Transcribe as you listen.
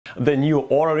The new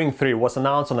Oura Ring 3 was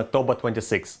announced on October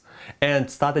 26 and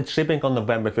started shipping on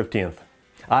November 15th.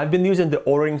 I've been using the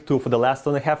Oura Ring 2 for the last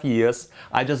 2.5 years.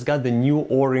 I just got the new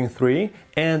Oura Ring 3,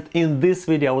 and in this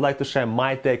video I would like to share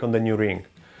my take on the new ring,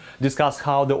 discuss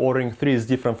how the Oura Ring 3 is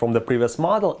different from the previous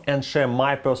model, and share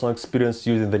my personal experience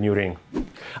using the new ring.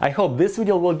 I hope this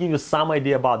video will give you some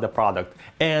idea about the product,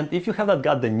 and if you have not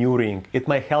got the new ring, it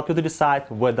might help you to decide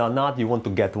whether or not you want to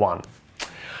get one.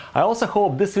 I also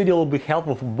hope this video will be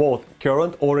helpful for both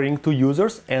current Oura Ring 2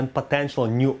 users and potential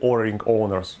new Oura Ring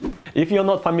owners. If you're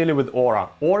not familiar with Oura,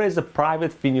 Oura is a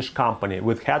private Finnish company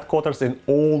with headquarters in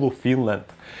Oulu, Finland,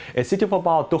 a city of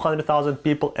about 200,000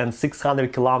 people and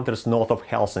 600 kilometers north of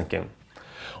Helsinki.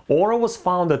 Oura was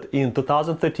founded in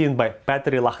 2013 by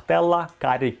Petteri Lahtela,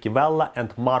 Kari Kivella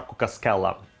and Markku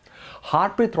Kaskela.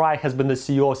 Harpreet Rai has been the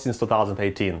CEO since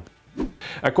 2018.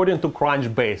 According to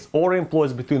Crunchbase, Oura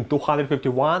employs between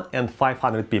 251 and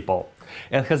 500 people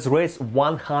and has raised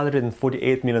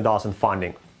 $148 million in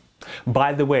funding.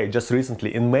 By the way, just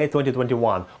recently, in May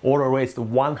 2021, Oura raised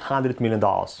 $100 million.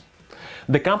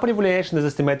 The company valuation is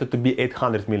estimated to be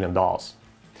 $800 million.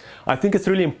 I think it's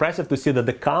really impressive to see that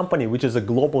the company, which is a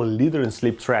global leader in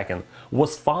sleep tracking,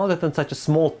 was founded in such a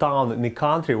small town in a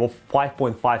country of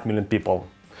 5.5 million people.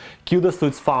 Kudos to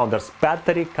its founders,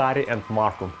 Petteri, Kari and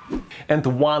Markku. And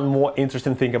one more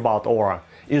interesting thing about Oura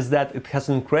is that it has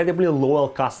an incredibly loyal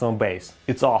customer base.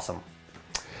 It's awesome.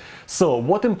 So,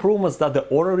 what improvements does the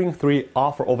Oura Ring 3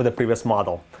 offer over the previous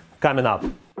model? Coming up.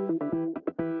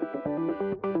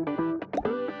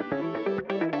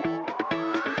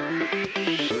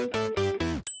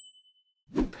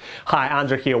 Hi,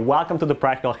 Andrey here. Welcome to the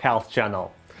Practical Health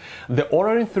channel. The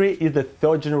Oura Ring 3 is the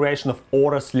third generation of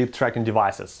Oura sleep tracking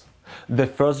devices. The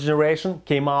first generation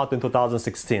came out in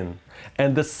 2016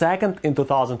 and the second in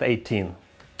 2018.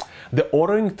 The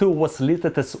Oura Ring 2 was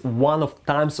listed as one of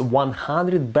Time's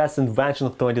 100 best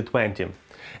inventions of 2020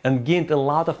 and gained a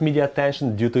lot of media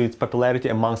attention due to its popularity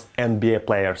amongst NBA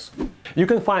players. You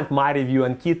can find my review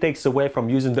and key takes away from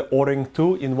using the Oura Ring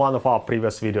 2 in one of our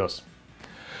previous videos.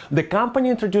 The company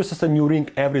introduces a new ring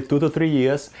every 2 to 3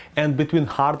 years, and between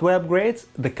hardware upgrades,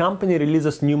 the company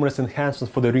releases numerous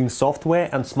enhancements for the ring software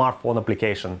and smartphone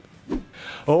application.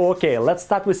 Okay, let's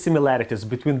start with similarities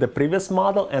between the previous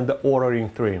model and the Oura Ring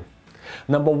 3.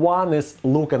 Number one is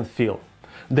look and feel.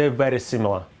 They're very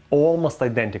similar, almost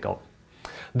identical.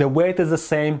 The weight is the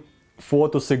same, 4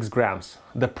 to 6 grams.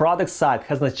 The product side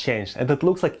has not changed, and it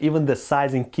looks like even the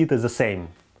sizing kit is the same.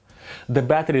 The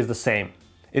battery is the same.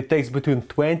 It takes between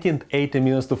 20 and 80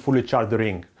 minutes to fully charge the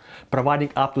ring,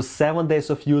 providing up to 7 days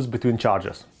of use between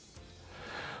charges.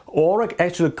 Oura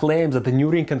actually claims that the new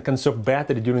ring can conserve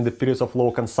battery during the periods of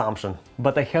low consumption,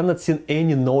 but I have not seen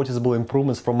any noticeable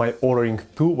improvements from my Oura Ring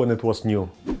 2 when it was new.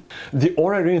 The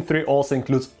Oura Ring 3 also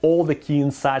includes all the key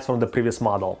insights from the previous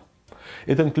model.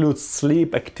 It includes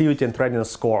sleep, activity and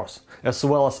readiness scores, as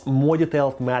well as more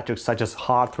detailed metrics such as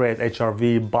heart rate,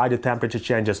 HRV, body temperature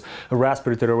changes,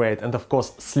 respiratory rate, and of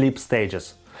course sleep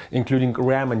stages, including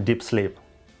REM and deep sleep.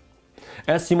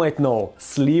 As you might know,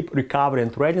 sleep, recovery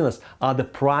and readiness are the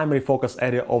primary focus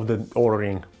area of the Oura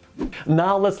Ring.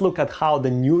 Now let's look at how the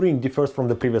new ring differs from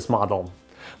the previous model.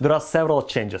 There are several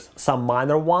changes, some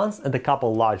minor ones and a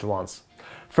couple large ones.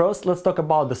 First, let's talk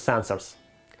about the sensors.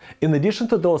 In addition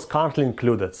to those currently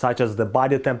included, such as the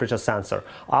body temperature sensor,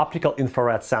 optical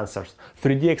infrared sensors,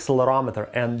 3D accelerometer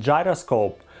and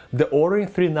gyroscope, the Oura Ring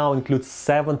 3 now includes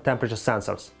 7 temperature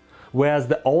sensors, whereas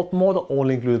the old model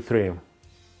only included 3.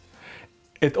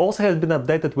 It also has been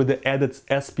updated with the added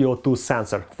SpO2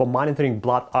 sensor for monitoring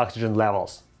blood oxygen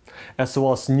levels, as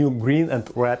well as new green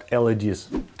and red LEDs.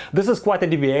 This is quite a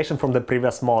deviation from the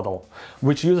previous model,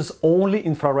 which uses only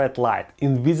infrared light,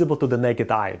 invisible to the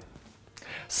naked eye.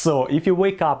 So, if you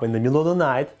wake up in the middle of the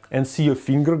night and see your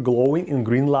finger glowing in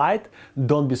green light,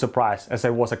 don't be surprised, as I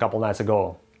was a couple nights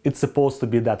ago. It's supposed to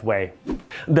be that way.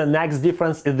 The next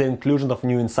difference is the inclusion of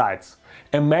new insights.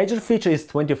 A major feature is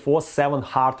 24/7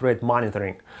 heart rate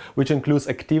monitoring, which includes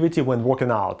activity when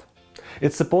working out.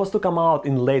 It's supposed to come out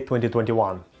in late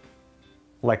 2021.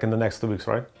 Like in the next 2 weeks,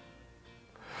 right?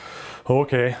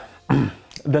 Okay.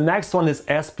 The next one is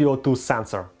SpO2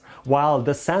 sensor. While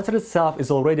the sensor itself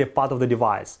is already a part of the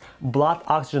device, blood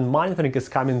oxygen monitoring is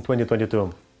coming in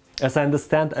 2022. As I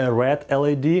understand, a red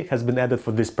LED has been added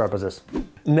for these purposes.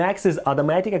 Next is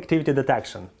automatic activity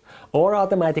detection. Oura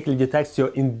automatically detects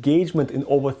your engagement in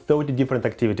over 30 different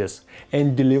activities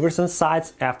and delivers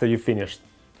insights after you finished.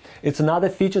 It's another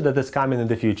feature that is coming in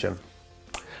the future.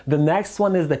 The next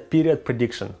one is the period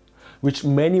prediction, which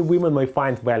many women may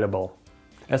find valuable.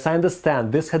 As I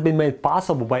understand, this had been made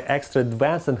possible by extra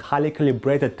advanced and highly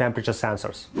calibrated temperature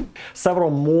sensors. Several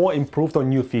more improved or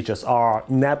new features are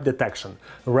nap detection,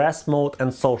 rest mode,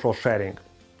 and social sharing.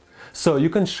 So you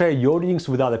can share your rings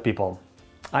with other people.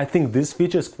 I think this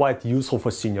feature is quite useful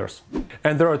for seniors.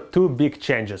 And there are two big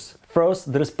changes.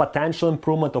 First, there is potential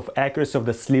improvement of accuracy of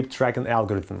the sleep tracking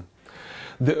algorithm.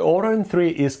 The Oura Ring 3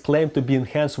 is claimed to be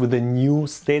enhanced with a new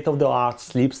state-of-the-art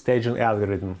sleep staging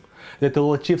algorithm that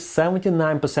will achieve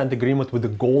 79% agreement with the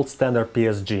gold standard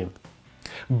PSG.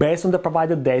 Based on the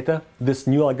provided data, this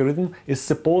new algorithm is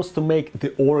supposed to make the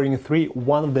Oura Ring 3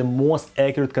 one of the most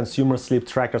accurate consumer sleep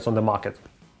trackers on the market.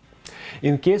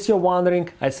 In case you're wondering,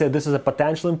 I said this is a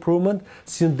potential improvement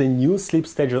since the new sleep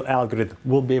staging algorithm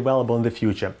will be available in the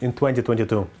future, in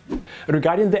 2022.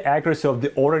 Regarding the accuracy of the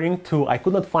Oura Ring 2, I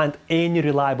could not find any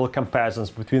reliable comparisons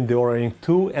between the Oura Ring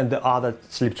 2 and the other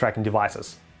sleep tracking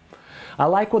devices. I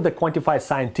like what the quantified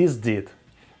scientist did,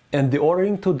 and the Oura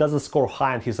Ring 2 doesn't score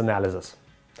high in his analysis.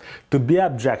 To be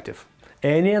objective,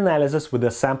 any analysis with a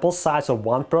sample size of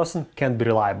one person can be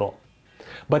reliable.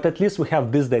 But at least we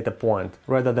have this data point,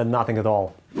 rather than nothing at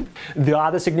all. The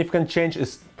other significant change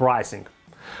is pricing.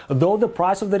 Though the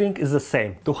price of the ring is the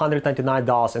same,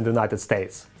 $299 in the United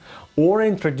States, Oura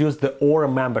introduced the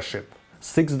Oura membership,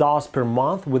 $6 per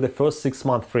month with the first 6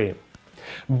 months free.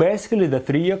 Basically, the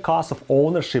 3-year cost of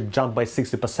ownership jumped by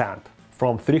 60%,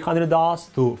 from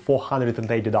 $300 to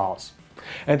 $480.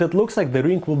 And it looks like the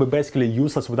ring will be basically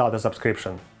useless without a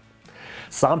subscription.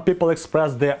 Some people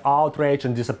express their outrage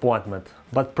and disappointment,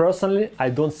 but personally, I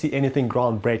don't see anything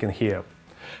groundbreaking here.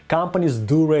 Companies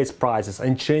do raise prices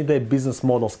and change their business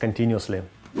models continuously.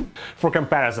 For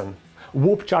comparison,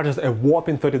 Whoop charges a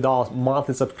whopping $30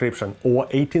 monthly subscription or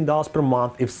 $18 per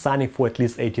month if signing for at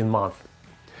least 18 months.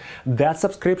 That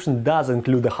subscription does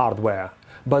include the hardware,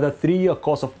 but the 3-year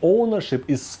cost of ownership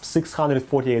is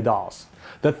 $648.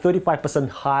 That's 35%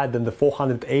 higher than the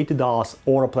 $480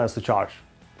 Oura plans to charge.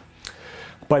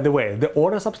 By the way, the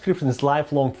Oura subscription is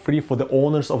lifelong free for the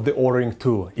owners of the Oura Ring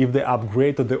 2 if they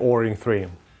upgrade to the Oura Ring 3.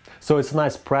 So it's a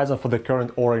nice present for the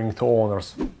current Oura Ring 2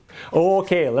 owners.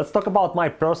 Okay, let's talk about my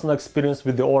personal experience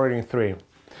with the Oura Ring 3.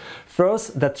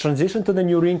 First, the transition to the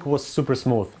new ring was super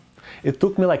smooth. It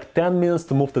took me like 10 minutes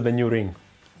to move to the new ring.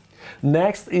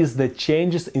 Next is the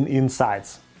changes in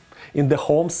insights. In the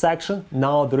home section,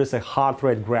 now there is a heart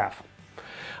rate graph.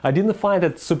 I didn't find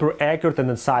it super accurate and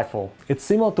insightful. It's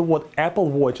similar to what Apple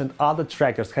Watch and other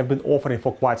trackers have been offering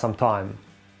for quite some time.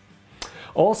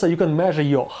 Also, you can measure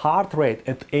your heart rate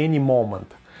at any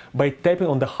moment by tapping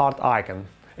on the heart icon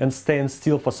and staying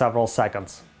still for several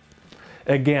seconds.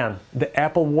 Again, the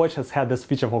Apple Watch has had this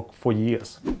feature for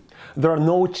years. There are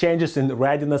no changes in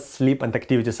readiness, sleep and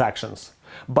activity sections.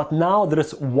 But now there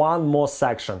is one more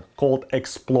section called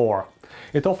Explore.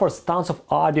 It offers tons of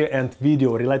audio and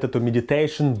video related to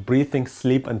meditation, breathing,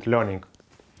 sleep and learning.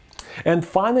 And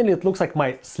finally, it looks like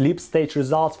my sleep stage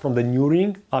results from the new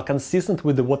ring are consistent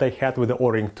with what I had with the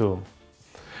Oura Ring 2.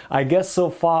 I guess so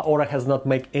far Oura has not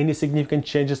made any significant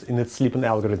changes in its sleeping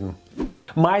algorithm.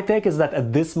 My take is that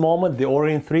at this moment the Oura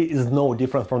Ring 3 is no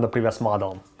different from the previous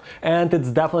model, and it's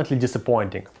definitely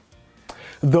disappointing.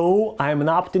 Though I am an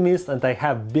optimist and I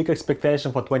have big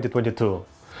expectations for 2022,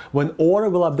 when Oura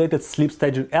will update its sleep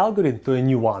staging algorithm to a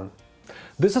new one.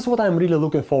 This is what I'm really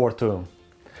looking forward to.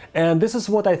 And this is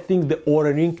what I think the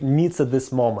Oura Ring needs at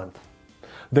this moment.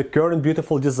 The current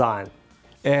beautiful design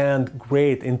and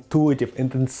great, intuitive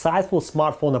and insightful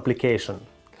smartphone application,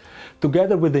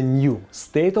 together with a new,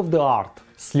 state-of-the-art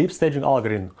sleep staging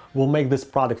algorithm will make this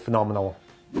product phenomenal.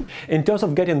 In terms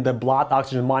of getting the blood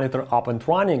oxygen monitor up and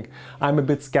running, I'm a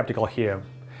bit skeptical here.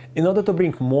 In order to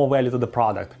bring more value to the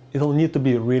product, it'll need to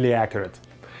be really accurate.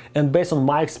 And based on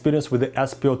my experience with the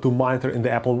SpO2 monitor in the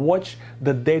Apple Watch,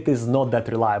 the data is not that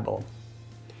reliable.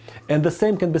 And the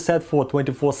same can be said for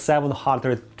 24/7 heart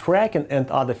rate tracking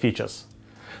and other features.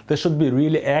 They should be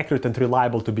really accurate and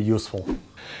reliable to be useful.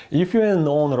 If you're an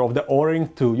owner of the Oura Ring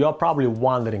 2, you're probably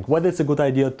wondering whether it's a good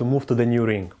idea to move to the new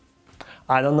ring.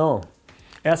 I don't know.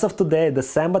 As of today,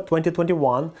 December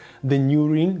 2021, the new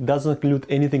ring doesn't include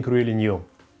anything really new.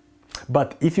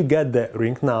 But if you get the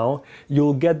ring now,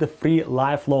 you'll get the free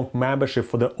lifelong membership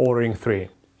for the Oura Ring 3,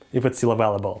 if it's still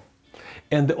available.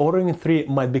 And the Oura Ring 3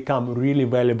 might become really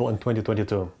valuable in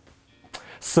 2022.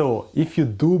 So, if you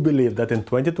do believe that in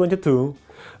 2022,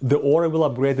 the Oura will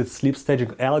upgrade its sleep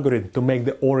staging algorithm to make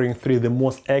the Oura Ring 3 the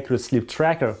most accurate sleep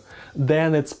tracker,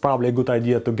 then it's probably a good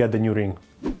idea to get the new ring.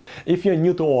 If you're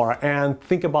new to Oura and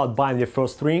think about buying your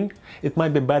first ring, it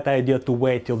might be a better idea to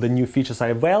wait till the new features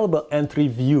are available and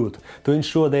reviewed to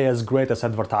ensure they're as great as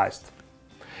advertised.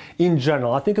 In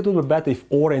general, I think it would be better if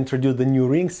Oura introduced the new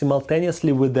ring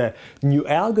simultaneously with the new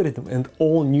algorithm and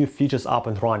all new features up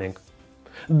and running.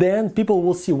 Then people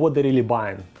will see what they're really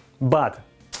buying. But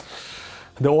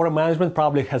the Oura management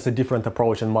probably has a different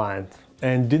approach in mind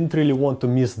and didn't really want to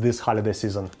miss this holiday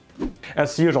season.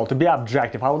 As usual, to be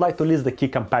objective, I would like to list the key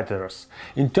competitors.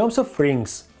 In terms of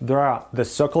rings, there are the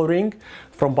Circle Ring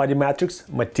from Bodymetrics,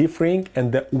 Motif Ring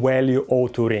and the Value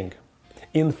O2 Ring.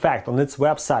 In fact, on its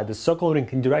website, the Circle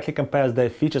Ring directly compares their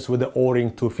features with the Oura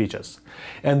Ring 2 features.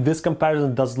 And this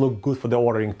comparison does look good for the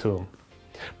Oura Ring 2.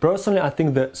 Personally, I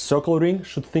think the Circle Ring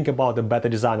should think about a better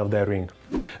design of their ring.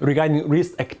 Regarding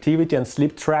wrist activity and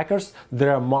sleep trackers,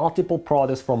 there are multiple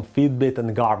products from Fitbit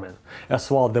and Garmin,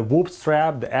 as well as the Whoop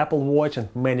strap, the Apple Watch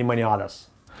and many others.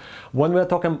 When we're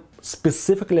talking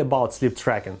specifically about sleep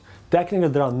tracking, technically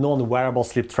there are non-wearable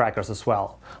sleep trackers as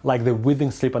well, like the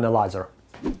Withing Sleep Analyzer.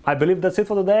 I believe that's it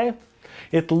for today.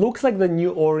 It looks like the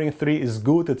new Oura Ring 3 is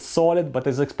good, it's solid, but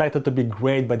is expected to be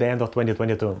great by the end of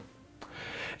 2022.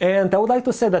 And I would like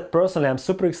to say that personally I'm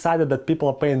super excited that people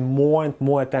are paying more and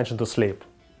more attention to sleep.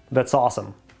 That's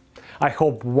awesome. I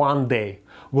hope one day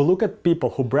we'll look at people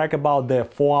who brag about their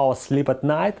 4-hour sleep at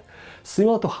night,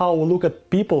 similar to how we look at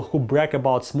people who brag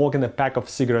about smoking a pack of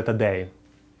cigarettes a day.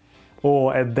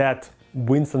 Or at that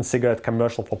Winston cigarette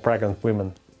commercial for pregnant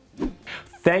women.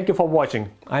 Thank you for watching.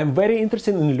 I'm very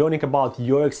interested in learning about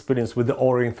your experience with the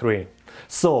Oura Ring 3.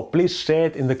 So please share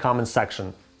it in the comment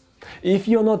section. If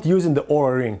you're not using the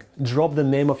Oura Ring, drop the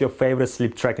name of your favorite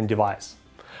sleep tracking device.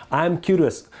 I'm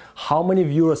curious how many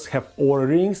viewers have Oura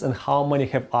Rings and how many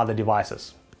have other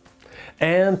devices.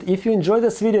 And if you enjoyed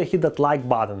this video, hit that like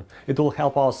button. It will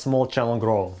help our small channel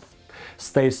grow.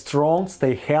 Stay strong,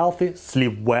 stay healthy,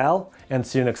 sleep well, and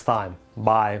see you next time.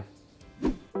 Bye.